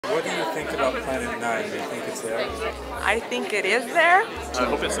What do you think about Planet 9? Do you think it's there? I think it is there. I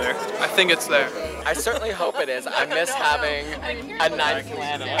hope it's there. I think it's there. I certainly hope it is. I miss having a ninth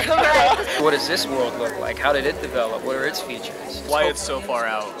planet. What does this world look like? How did it develop? What are its features? Why it's so far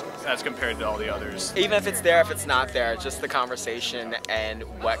out as compared to all the others. Even if it's there, if it's not there, just the conversation and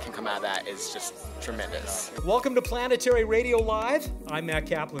what can come out of that is just tremendous. Welcome to Planetary Radio Live. I'm Matt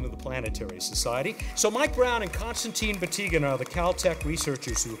Kaplan of the Planetary Society. So Mike Brown and Konstantin Batygin are the CalTech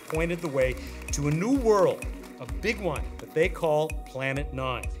researchers who have pointed the way to a new world, a big one that they call Planet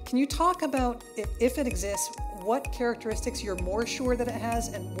 9. Can you talk about, if it exists, what characteristics you're more sure that it has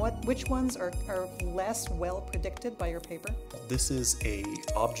and which ones are less well predicted by your paper? This is a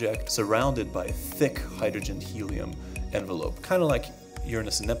object surrounded by a thick hydrogen-helium envelope, kind of like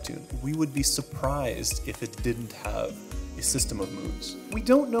Uranus and Neptune. We would be surprised if it didn't have a system of moons. We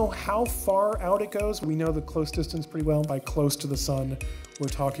don't know how far out it goes. We know the close distance pretty well. By close to the sun, we're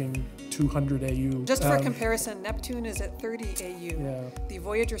talking 200 AU. Just for comparison, Neptune is at 30 AU. Yeah. The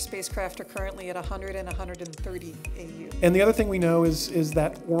Voyager spacecraft are currently at 100 and 130 AU. And the other thing we know is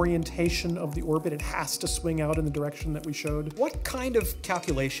that orientation of the orbit. It has to swing out in the direction that we showed. What kind of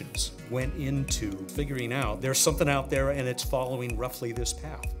calculations went into figuring out there's something out there and it's following roughly this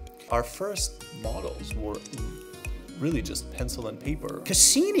path? Our first models were really just pencil and paper.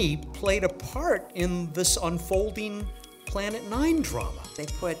 Cassini played a part in this unfolding Planet 9 drama. They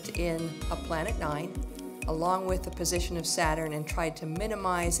put in a Planet 9 along with the position of Saturn and tried to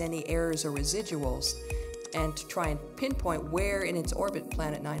minimize any errors or residuals and to try and pinpoint where in its orbit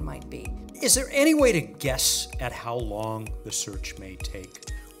Planet 9 might be. Is there any way to guess at how long the search may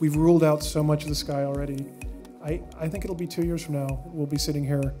take? We've ruled out so much of the sky already. I think it'll be 2 years from now. We'll be sitting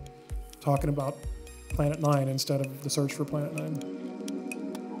here talking about Planet 9 instead of the search for Planet 9.